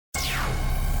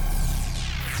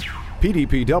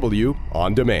PDPW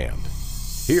On Demand.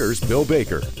 Here's Bill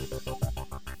Baker.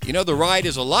 You know, the ride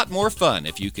is a lot more fun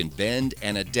if you can bend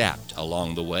and adapt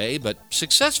along the way, but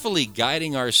successfully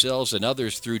guiding ourselves and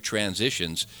others through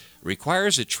transitions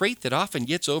requires a trait that often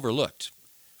gets overlooked: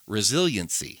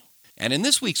 resiliency. And in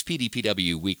this week's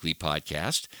PDPW Weekly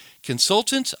Podcast,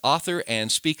 consultant, author,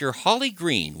 and speaker Holly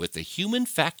Green with the Human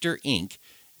Factor, Inc.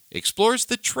 explores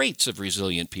the traits of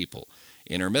resilient people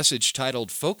in her message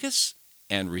titled Focus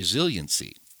and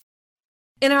Resiliency.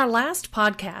 In our last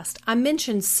podcast, I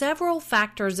mentioned several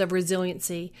factors of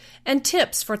resiliency and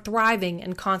tips for thriving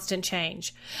in constant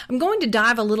change. I'm going to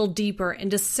dive a little deeper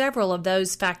into several of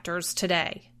those factors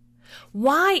today.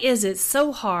 Why is it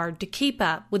so hard to keep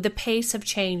up with the pace of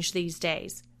change these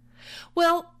days?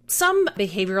 Well, some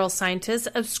behavioral scientists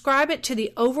ascribe it to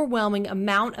the overwhelming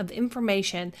amount of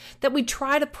information that we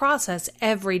try to process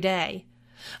every day.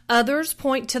 Others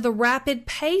point to the rapid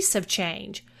pace of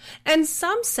change, and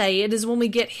some say it is when we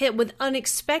get hit with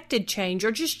unexpected change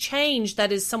or just change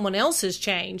that is someone else's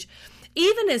change,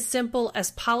 even as simple as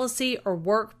policy or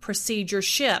work procedure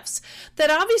shifts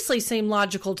that obviously seem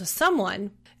logical to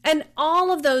someone. And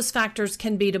all of those factors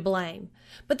can be to blame.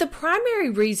 But the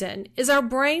primary reason is our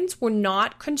brains were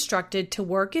not constructed to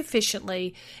work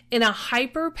efficiently in a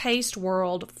hyper-paced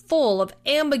world full of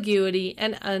ambiguity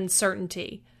and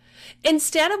uncertainty.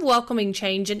 Instead of welcoming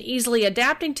change and easily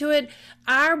adapting to it,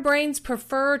 our brains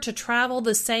prefer to travel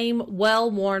the same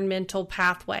well-worn mental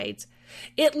pathways.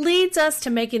 It leads us to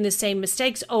making the same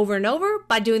mistakes over and over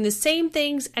by doing the same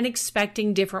things and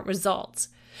expecting different results.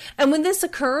 And when this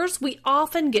occurs, we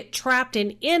often get trapped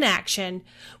in inaction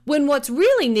when what's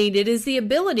really needed is the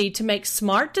ability to make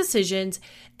smart decisions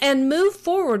and move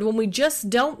forward when we just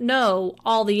don't know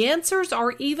all the answers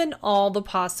or even all the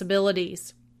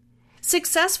possibilities.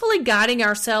 Successfully guiding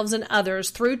ourselves and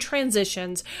others through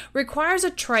transitions requires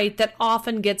a trait that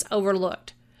often gets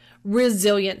overlooked: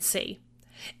 resiliency.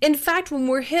 In fact, when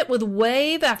we're hit with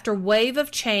wave after wave of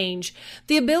change,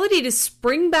 the ability to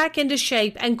spring back into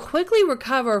shape and quickly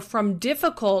recover from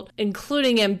difficult,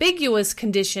 including ambiguous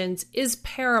conditions, is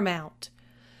paramount.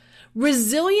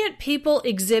 Resilient people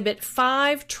exhibit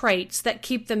 5 traits that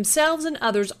keep themselves and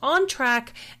others on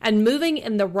track and moving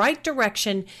in the right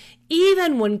direction,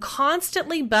 even when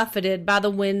constantly buffeted by the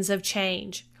winds of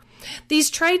change. These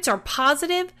traits are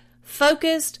positive,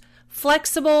 focused,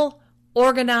 flexible,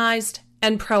 organized,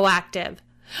 and proactive.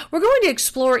 We're going to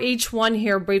explore each one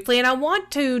here briefly, and I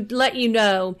want to let you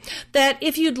know that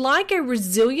if you'd like a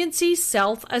resiliency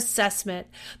self-assessment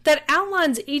that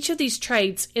outlines each of these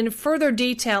traits in further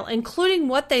detail, including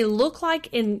what they look like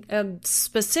in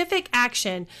specific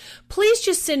action, please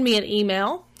just send me an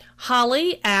email,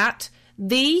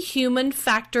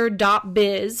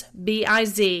 holly@thehumanfactor.biz,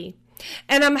 B-I-Z.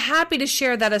 And I'm happy to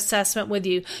share that assessment with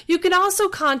you. You can also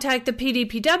contact the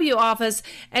PDPW office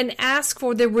and ask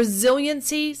for the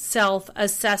resiliency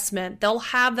self-assessment. They'll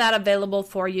have that available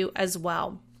for you as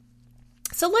well.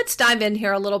 So let's dive in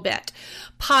here a little bit.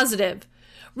 Positive.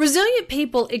 Resilient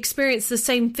people experience the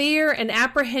same fear and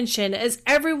apprehension as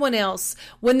everyone else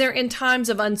when they're in times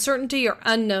of uncertainty or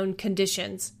unknown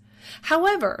conditions.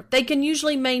 However, they can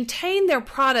usually maintain their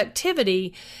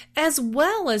productivity as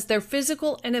well as their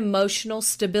physical and emotional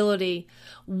stability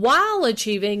while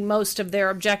achieving most of their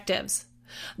objectives.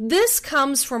 This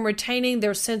comes from retaining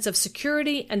their sense of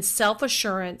security and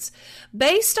self-assurance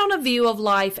based on a view of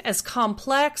life as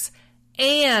complex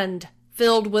and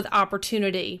filled with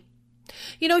opportunity.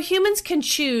 You know, humans can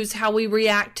choose how we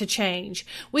react to change.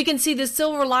 We can see the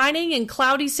silver lining in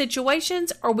cloudy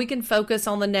situations, or we can focus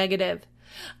on the negative.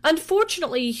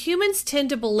 Unfortunately, humans tend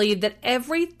to believe that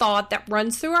every thought that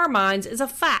runs through our minds is a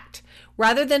fact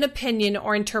rather than opinion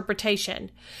or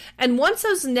interpretation. And once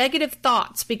those negative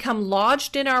thoughts become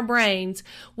lodged in our brains,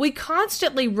 we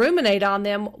constantly ruminate on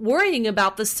them, worrying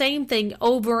about the same thing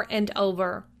over and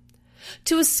over.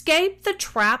 To escape the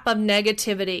trap of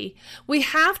negativity, we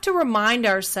have to remind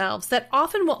ourselves that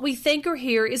often what we think or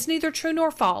hear is neither true nor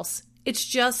false. It's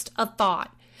just a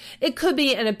thought. It could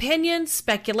be an opinion,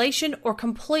 speculation, or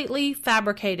completely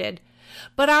fabricated.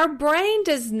 But our brain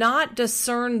does not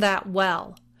discern that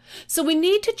well. So we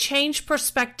need to change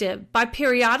perspective by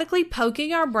periodically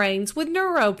poking our brains with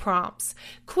neuroprompts,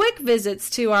 quick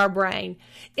visits to our brain,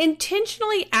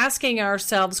 intentionally asking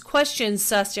ourselves questions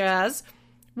such as,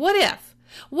 what if?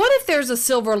 What if there's a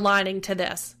silver lining to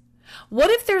this? What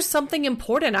if there's something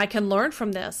important I can learn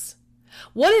from this?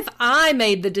 What if I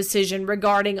made the decision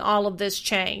regarding all of this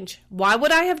change? Why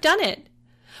would I have done it?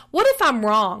 What if I'm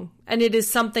wrong and it is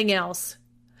something else?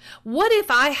 What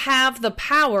if I have the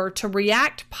power to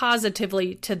react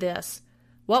positively to this?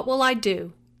 What will I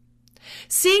do?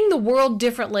 Seeing the world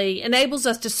differently enables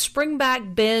us to spring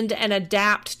back, bend, and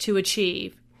adapt to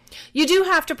achieve. You do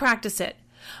have to practice it.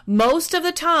 Most of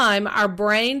the time, our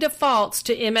brain defaults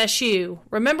to MSU.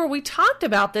 Remember, we talked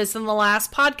about this in the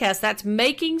last podcast. That's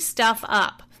making stuff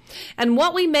up. And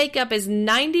what we make up is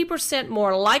 90%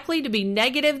 more likely to be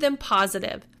negative than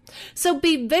positive. So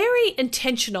be very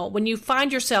intentional when you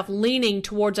find yourself leaning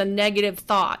towards a negative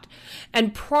thought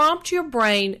and prompt your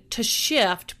brain to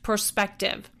shift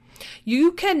perspective.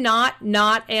 You cannot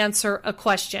not answer a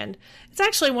question. It's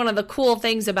actually one of the cool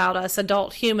things about us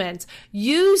adult humans.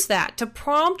 Use that to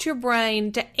prompt your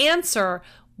brain to answer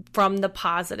from the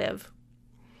positive.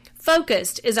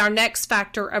 Focused is our next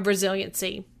factor of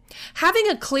resiliency. Having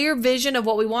a clear vision of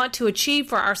what we want to achieve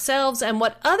for ourselves and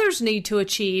what others need to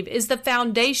achieve is the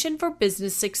foundation for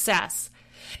business success.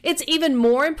 It's even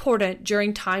more important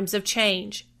during times of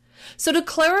change. So to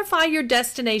clarify your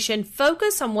destination,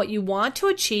 focus on what you want to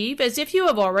achieve as if you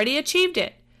have already achieved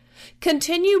it.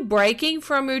 Continue breaking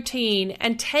from routine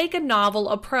and take a novel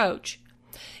approach.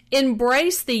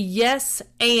 Embrace the yes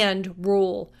and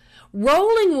rule,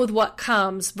 rolling with what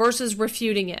comes versus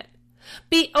refuting it.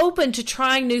 Be open to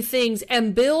trying new things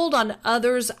and build on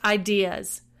others'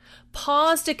 ideas.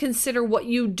 Pause to consider what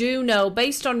you do know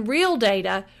based on real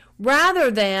data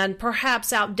rather than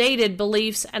perhaps outdated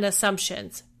beliefs and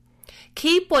assumptions.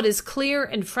 Keep what is clear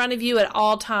in front of you at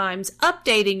all times,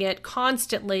 updating it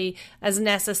constantly as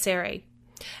necessary.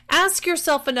 Ask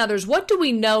yourself and others, what do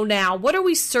we know now? What are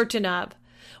we certain of?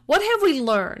 What have we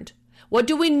learned? What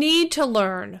do we need to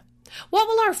learn? What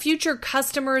will our future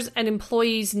customers and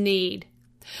employees need?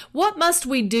 What must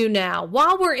we do now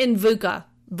while we're in VUCA,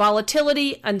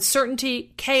 volatility,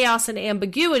 uncertainty, chaos, and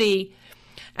ambiguity?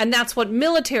 And that's what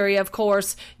military, of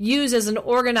course, use as an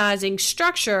organizing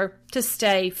structure to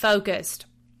stay focused.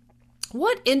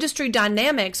 What industry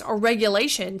dynamics or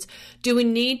regulations do we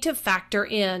need to factor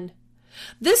in?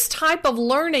 This type of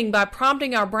learning by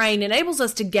prompting our brain enables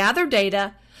us to gather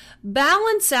data,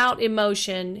 balance out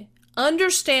emotion,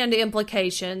 understand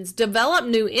implications, develop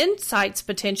new insights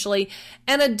potentially,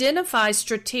 and identify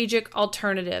strategic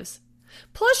alternatives.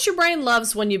 Plus, your brain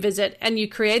loves when you visit and you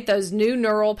create those new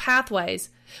neural pathways,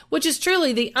 which is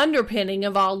truly the underpinning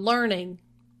of all learning.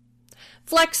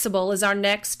 Flexible is our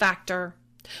next factor.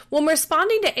 When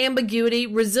responding to ambiguity,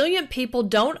 resilient people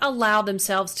don't allow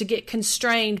themselves to get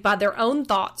constrained by their own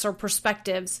thoughts or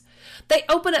perspectives. They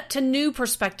open up to new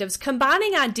perspectives,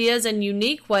 combining ideas in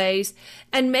unique ways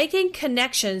and making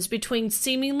connections between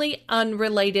seemingly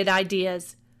unrelated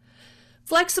ideas.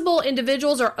 Flexible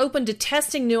individuals are open to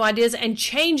testing new ideas and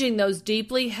changing those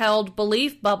deeply held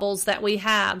belief bubbles that we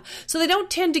have, so they don't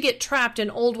tend to get trapped in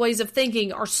old ways of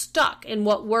thinking or stuck in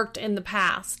what worked in the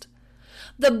past.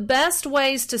 The best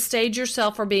ways to stage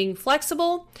yourself for being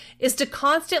flexible is to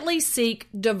constantly seek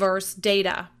diverse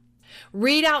data.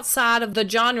 Read outside of the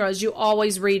genres you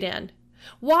always read in.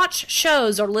 Watch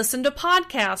shows or listen to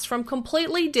podcasts from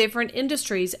completely different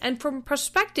industries and from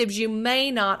perspectives you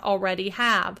may not already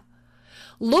have.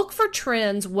 Look for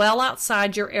trends well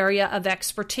outside your area of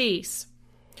expertise.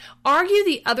 Argue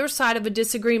the other side of a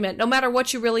disagreement, no matter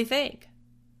what you really think.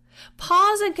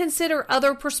 Pause and consider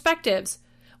other perspectives.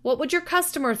 What would your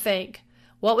customer think?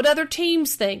 What would other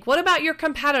teams think? What about your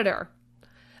competitor?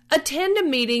 Attend a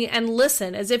meeting and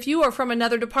listen as if you are from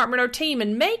another department or team,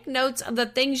 and make notes of the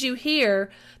things you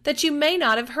hear that you may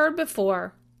not have heard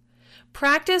before.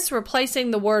 Practice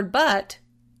replacing the word but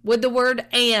with the word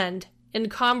and in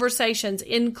conversations,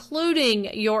 including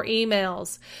your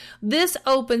emails. This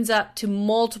opens up to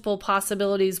multiple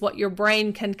possibilities what your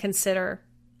brain can consider.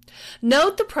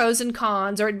 Note the pros and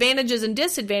cons or advantages and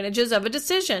disadvantages of a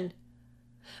decision.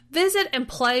 Visit and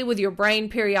play with your brain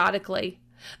periodically.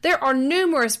 There are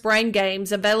numerous brain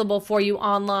games available for you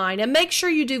online, and make sure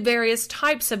you do various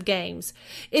types of games.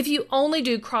 If you only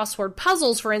do crossword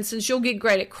puzzles, for instance, you'll get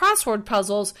great at crossword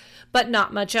puzzles, but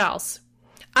not much else.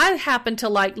 I happen to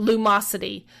like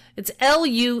Lumosity. It's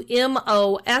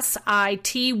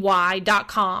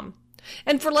LUMOSITY.com.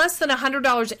 And for less than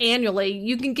 $100 annually,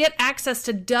 you can get access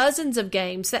to dozens of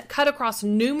games that cut across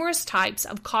numerous types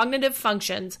of cognitive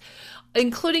functions,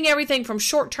 including everything from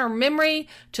short-term memory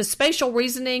to spatial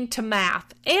reasoning to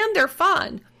math. And they're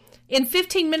fun. In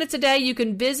 15 minutes a day, you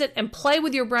can visit and play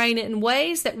with your brain in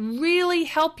ways that really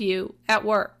help you at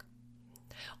work.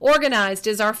 Organized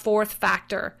is our fourth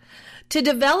factor. To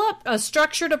develop a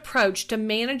structured approach to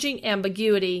managing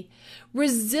ambiguity,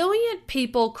 resilient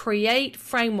people create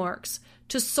frameworks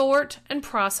to sort and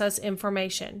process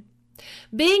information.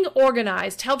 Being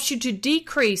organized helps you to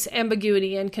decrease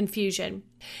ambiguity and confusion.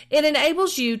 It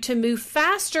enables you to move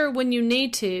faster when you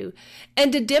need to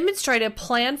and to demonstrate a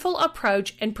planful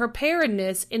approach and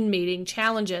preparedness in meeting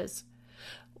challenges.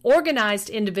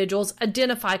 Organized individuals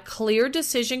identify clear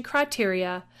decision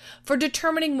criteria for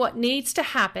determining what needs to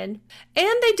happen,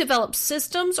 and they develop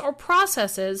systems or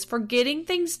processes for getting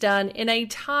things done in a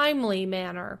timely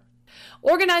manner.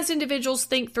 Organized individuals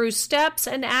think through steps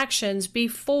and actions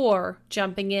before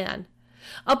jumping in.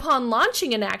 Upon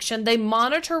launching an action, they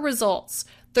monitor results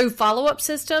through follow-up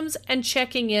systems and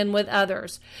checking in with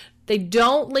others. They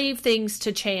don't leave things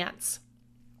to chance.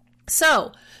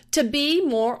 So, to be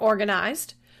more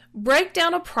organized, break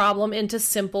down a problem into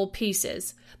simple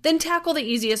pieces, then tackle the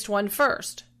easiest one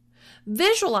first.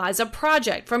 Visualize a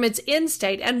project from its end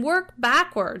state and work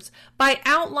backwards by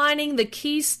outlining the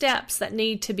key steps that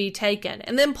need to be taken,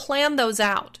 and then plan those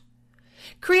out.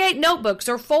 Create notebooks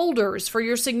or folders for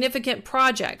your significant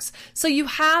projects so you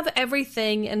have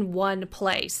everything in one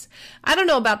place. I don't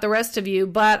know about the rest of you,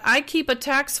 but I keep a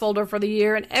tax folder for the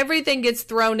year and everything gets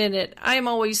thrown in it. I am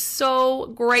always so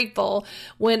grateful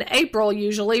when April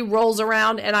usually rolls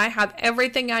around and I have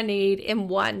everything I need in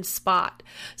one spot.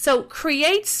 So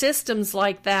create systems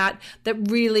like that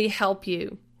really help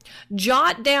you.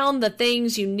 Jot down the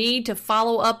things you need to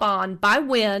follow up on by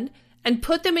when, and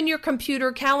put them in your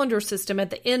computer calendar system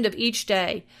at the end of each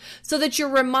day so that you're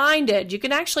reminded. You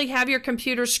can actually have your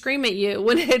computer scream at you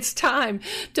when it's time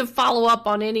to follow up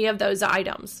on any of those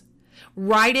items.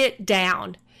 Write it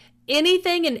down.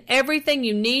 Anything and everything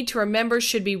you need to remember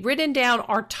should be written down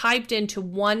or typed into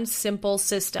one simple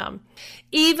system.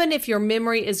 Even if your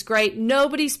memory is great,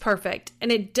 nobody's perfect,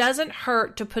 and it doesn't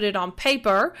hurt to put it on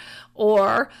paper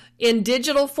or in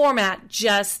digital format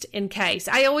just in case.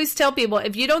 I always tell people,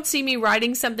 if you don't see me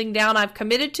writing something down I've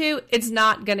committed to, it's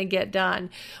not going to get done.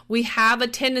 We have a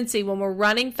tendency when we're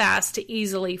running fast to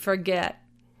easily forget.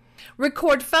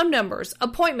 Record phone numbers,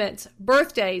 appointments,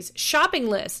 birthdays, shopping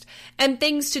lists, and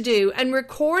things to do, and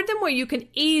record them where you can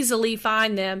easily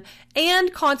find them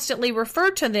and constantly refer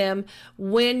to them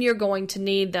when you're going to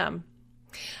need them.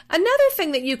 Another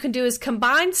thing that you can do is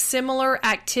combine similar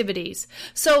activities.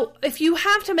 So if you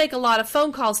have to make a lot of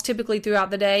phone calls typically throughout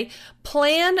the day,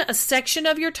 plan a section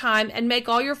of your time and make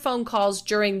all your phone calls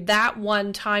during that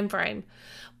one time frame.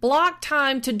 Block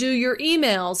time to do your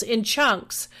emails in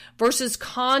chunks versus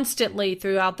constantly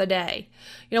throughout the day.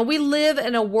 We live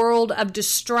in a world of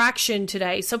distraction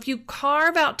today. So if you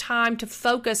carve out time to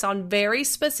focus on very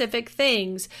specific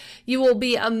things, you will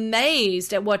be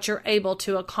amazed at what you're able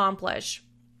to accomplish.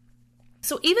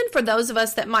 So even for those of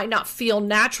us that might not feel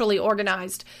naturally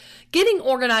organized, getting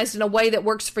organized in a way that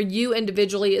works for you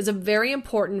individually is a very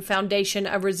important foundation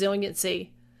of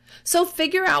resiliency. So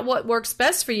figure out what works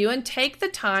best for you and take the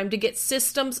time to get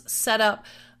systems set up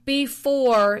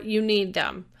before you need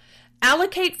them.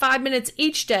 Allocate 5 minutes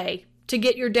each day to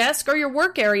get your desk or your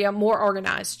work area more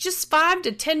organized. Just 5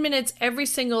 to 10 minutes every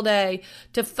single day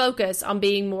to focus on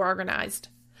being more organized.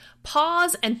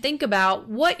 Pause and think about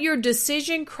what your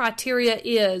decision criteria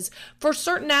is for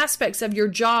certain aspects of your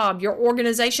job, your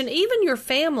organization, even your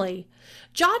family.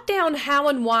 Jot down how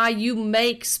and why you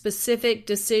make specific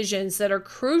decisions that are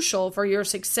crucial for your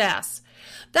success.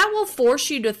 That will force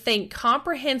you to think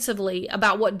comprehensively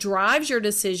about what drives your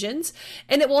decisions,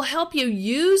 and it will help you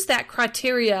use that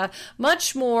criteria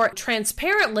much more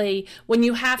transparently when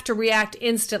you have to react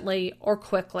instantly or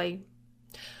quickly.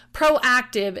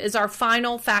 Proactive is our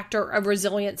final factor of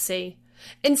resiliency.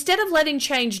 Instead of letting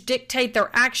change dictate their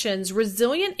actions,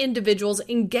 resilient individuals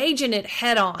engage in it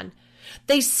head-on.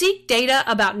 They seek data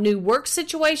about new work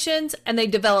situations and they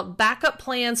develop backup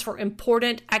plans for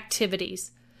important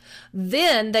activities.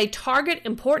 Then they target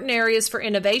important areas for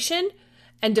innovation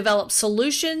and develop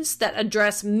solutions that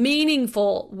address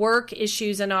meaningful work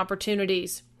issues and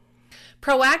opportunities.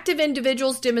 Proactive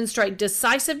individuals demonstrate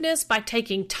decisiveness by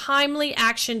taking timely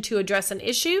action to address an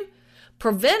issue,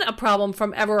 prevent a problem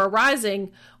from ever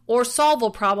arising, or solve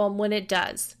a problem when it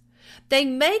does. They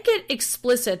make it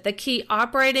explicit the key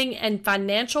operating and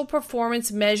financial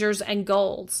performance measures and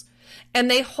goals, and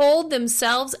they hold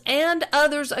themselves and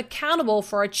others accountable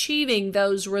for achieving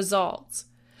those results.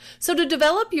 So to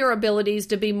develop your abilities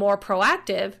to be more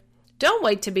proactive, don't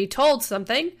wait to be told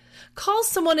something. Call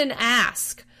someone and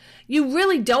ask. You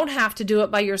really don't have to do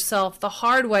it by yourself the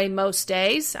hard way most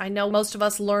days. I know most of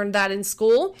us learned that in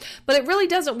school, but it really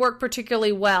doesn't work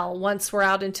particularly well once we're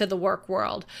out into the work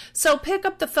world. So pick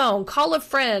up the phone, call a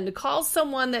friend, call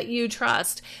someone that you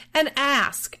trust, and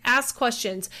ask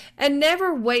questions, and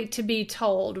never wait to be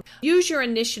told. Use your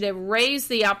initiative, raise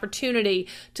the opportunity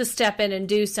to step in and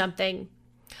do something.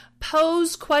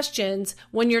 Pose questions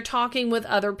when you're talking with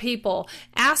other people.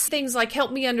 Ask things like,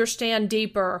 help me understand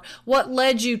deeper. What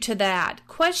led you to that?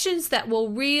 Questions that will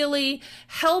really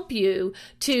help you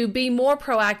to be more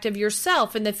proactive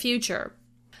yourself in the future.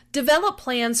 Develop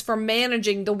plans for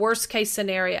managing the worst case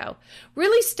scenario.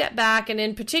 Really step back and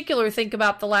in particular think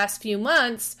about the last few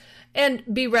months and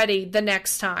be ready the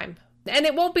next time. And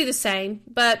it won't be the same,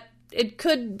 but it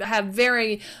could have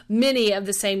very many of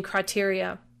the same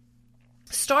criteria.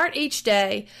 Start each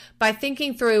day by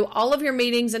thinking through all of your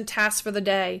meetings and tasks for the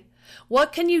day.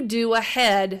 What can you do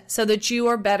ahead so that you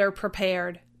are better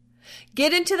prepared?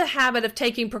 Get into the habit of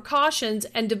taking precautions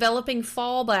and developing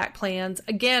fallback plans,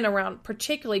 again, around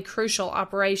particularly crucial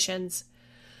operations.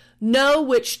 Know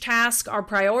which tasks are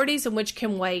priorities and which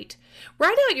can wait.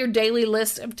 Write out your daily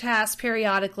list of tasks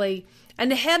periodically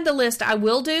and head the list I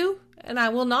will do and I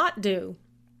will not do.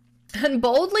 And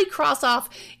boldly cross off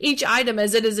each item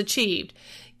as it is achieved.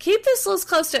 Keep this list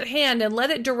close at hand and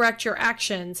let it direct your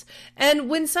actions. And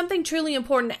when something truly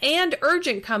important and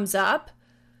urgent comes up,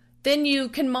 then you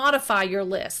can modify your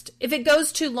list. If it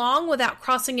goes too long without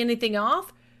crossing anything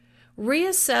off,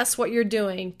 reassess what you're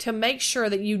doing to make sure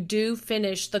that you do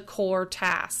finish the core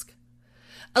task.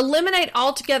 Eliminate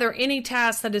altogether any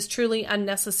task that is truly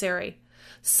unnecessary.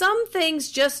 Some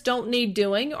things just don't need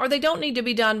doing or they don't need to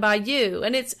be done by you.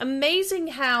 And it's amazing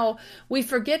how we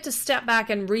forget to step back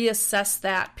and reassess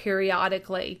that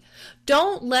periodically.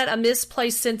 Don't let a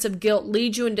misplaced sense of guilt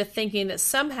lead you into thinking that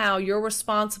somehow you're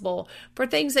responsible for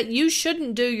things that you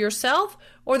shouldn't do yourself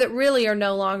or that really are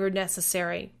no longer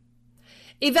necessary.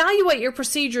 Evaluate your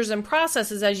procedures and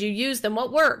processes as you use them.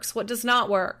 What works? What does not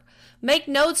work? Make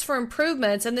notes for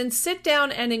improvements and then sit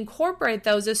down and incorporate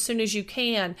those as soon as you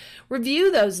can.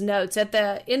 Review those notes at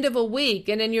the end of a week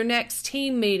and in your next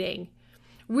team meeting.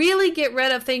 Really get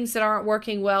rid of things that aren't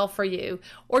working well for you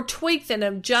or tweak them,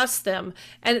 adjust them,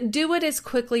 and do it as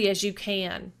quickly as you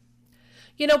can.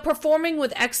 Performing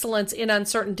with excellence in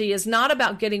uncertainty is not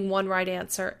about getting one right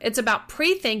answer. It's about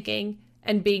pre-thinking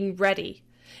and being ready.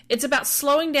 It's about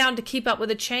slowing down to keep up with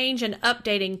the change and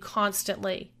updating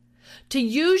constantly. To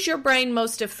use your brain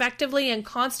most effectively in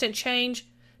constant change,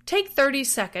 take 30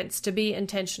 seconds to be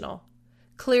intentional.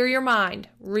 Clear your mind,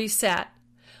 reset.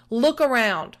 Look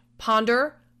around,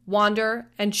 ponder, wander,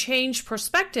 and change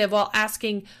perspective while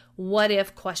asking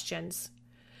what-if questions.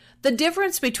 The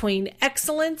difference between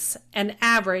excellence and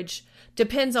average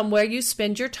depends on where you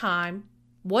spend your time,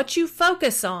 what you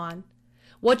focus on,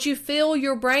 what you fill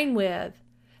your brain with,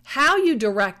 how you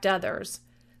direct others,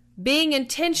 being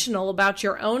intentional about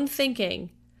your own thinking,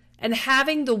 and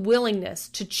having the willingness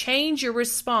to change your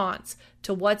response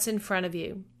to what's in front of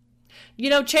you.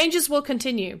 Changes will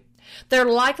continue. They're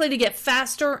likely to get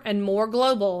faster and more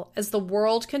global as the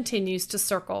world continues to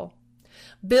circle.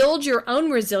 Build your own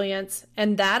resilience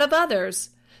and that of others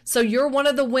so you're one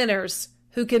of the winners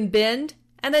who can bend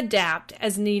and adapt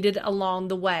as needed along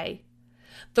the way.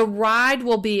 The ride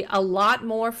will be a lot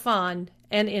more fun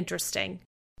and interesting.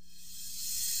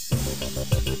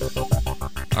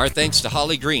 Our thanks to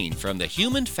Holly Green from The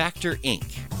Human Factor,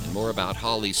 Inc. And more about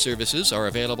Holly's services are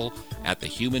available at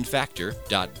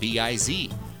thehumanfactor.biz.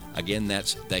 Again,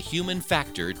 that's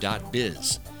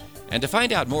thehumanfactor.biz. And to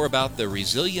find out more about the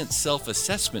Resilient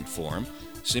Self-Assessment Form,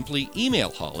 simply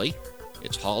email Holly.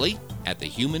 It's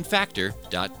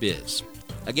holly@thehumanfactor.biz.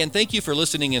 Again, thank you for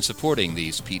listening and supporting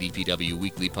these PDPW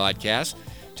Weekly podcasts.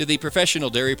 To the professional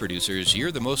dairy producers,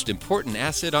 you're the most important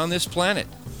asset on this planet.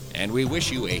 And we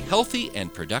wish you a healthy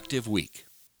and productive week.